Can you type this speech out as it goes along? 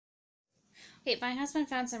Okay, my husband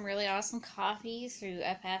found some really awesome coffee through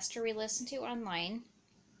a pastor we listened to online.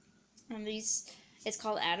 And it's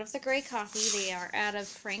called Out of the Gray Coffee. They are out of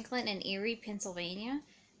Franklin and Erie, Pennsylvania.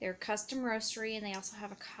 They're custom roastery, and they also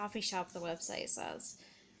have a coffee shop, the website says.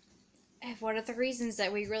 And one of the reasons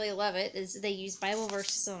that we really love it is they use Bible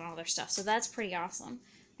verses and all their stuff, so that's pretty awesome.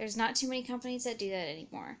 There's not too many companies that do that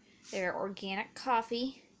anymore. They're organic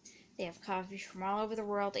coffee. They have coffee from all over the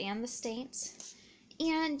world and the States.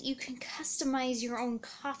 And you can customize your own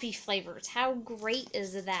coffee flavors. How great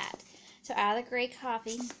is that? So Out of the Gray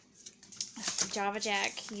Coffee, Java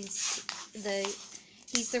Jack, he's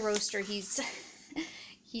the roaster.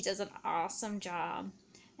 He does an awesome job,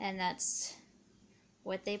 and that's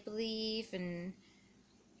what they believe. And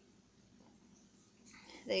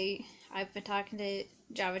I've been talking to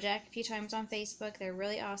Java Jack a few times on Facebook. They're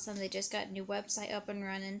really awesome. They just got a new website up and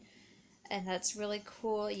running, and that's really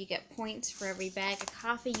cool. You get points for every bag of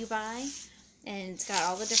coffee you buy, and it's got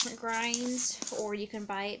all the different grinds, or you can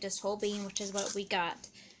buy it just whole bean, which is what we got.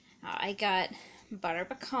 I got butter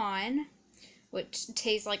pecan, which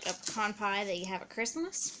tastes like a pecan pie that you have at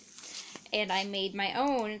Christmas. And I made my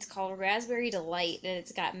own. It's called Raspberry Delight, and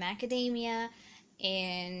it's got macadamia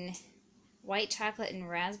and white chocolate and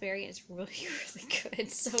raspberry. It's really, really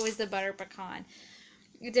good. So is the butter pecan.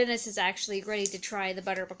 Dennis is actually ready to try the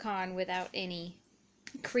butter pecan without any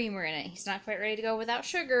creamer in it. He's not quite ready to go without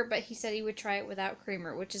sugar, but he said he would try it without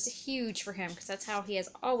creamer, which is huge for him because that's how he has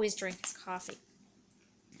always drank his coffee.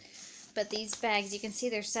 But these bags, you can see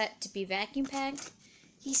they're set to be vacuum packed.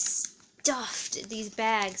 He stuffed these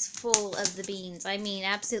bags full of the beans. I mean,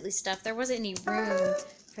 absolutely stuffed. There wasn't any room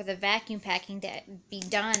for the vacuum packing to be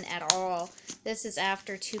done at all. This is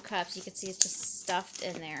after 2 cups. You can see it's just stuffed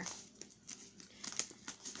in there.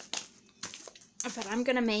 But I'm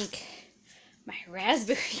going to make my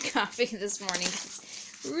raspberry coffee this morning.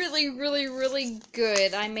 It's really, really, really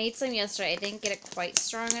good. I made some yesterday. I didn't get it quite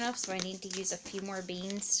strong enough, so I need to use a few more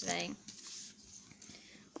beans today.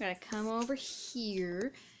 We're going to come over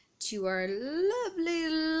here to our lovely,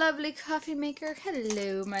 lovely coffee maker.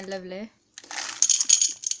 Hello, my lovely. And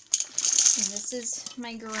this is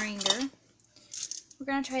my grinder. We're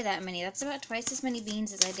going to try that many. That's about twice as many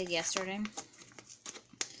beans as I did yesterday.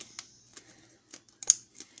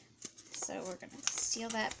 So we're going to seal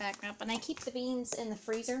that back up. And I keep the beans in the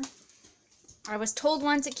freezer. I was told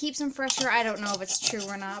once it keeps them fresher. I don't know if it's true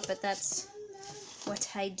or not, but that's what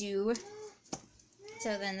I do.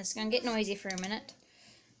 So then this is going to get noisy for a minute.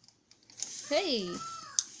 Hey!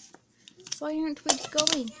 Why aren't we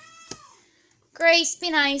going? Grace,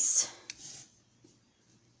 be nice.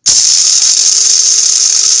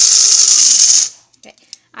 Okay.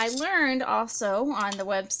 I learned also on the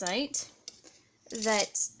website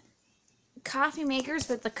that coffee makers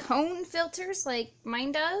with the cone filters, like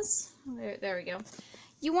mine does, there we go.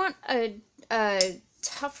 You want a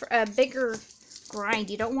bigger grind.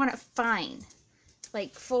 You don't want it fine,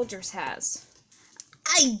 like Folgers has.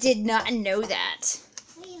 I did not know that.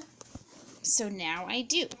 So now I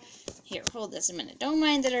do. Here, hold this a minute. Don't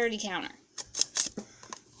mind the dirty counter.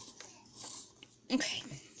 Okay.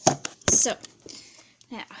 So,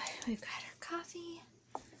 now we've got our coffee.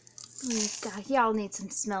 Y'all need some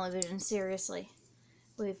smell-o-vision, seriously.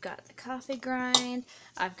 We've got the coffee grind.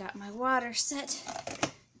 I've got my water set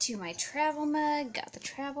to my travel mug. Got the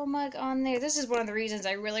travel mug on there. This is one of the reasons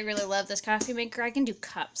I really, really love this coffee maker. I can do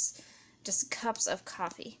cups. Just cups of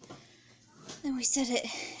coffee. Then we set it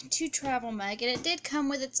to travel mug, and it did come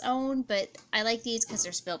with its own, but I like these because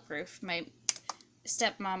they're spill proof. My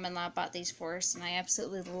stepmom-in-law bought these for us, and I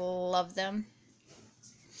absolutely love them.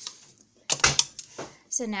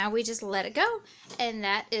 So now we just let it go, and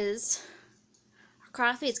that is our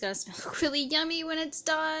coffee. It's going to smell really yummy when it's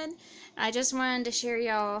done. I just wanted to share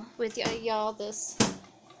with y'all this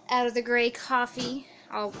Out of the Gray coffee.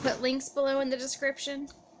 I'll put links below in the description.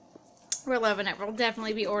 We're loving it. We'll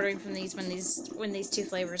definitely be ordering from these when these 2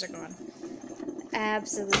 flavors are gone.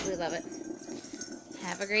 Absolutely love it.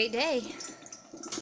 Have a great day.